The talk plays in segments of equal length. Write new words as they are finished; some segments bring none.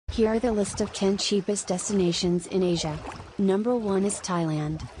Here are the list of 10 cheapest destinations in Asia. Number 1 is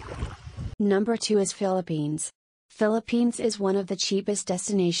Thailand. Number 2 is Philippines. Philippines is one of the cheapest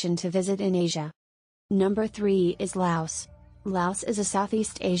destinations to visit in Asia. Number 3 is Laos. Laos is a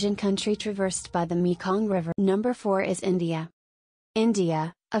Southeast Asian country traversed by the Mekong River. Number 4 is India.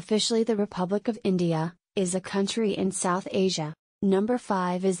 India, officially the Republic of India, is a country in South Asia. Number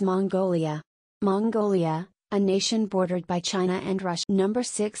 5 is Mongolia. Mongolia, a nation bordered by China and Russia. Number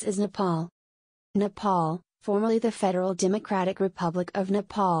 6 is Nepal. Nepal, formerly the Federal Democratic Republic of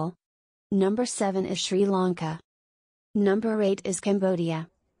Nepal. Number 7 is Sri Lanka. Number 8 is Cambodia.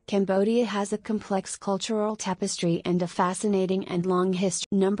 Cambodia has a complex cultural tapestry and a fascinating and long history.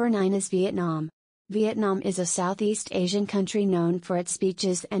 Number 9 is Vietnam. Vietnam is a Southeast Asian country known for its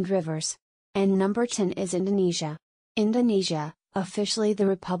beaches and rivers. And number 10 is Indonesia. Indonesia, officially the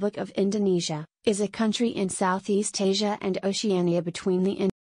Republic of Indonesia, is a country in Southeast Asia and Oceania between the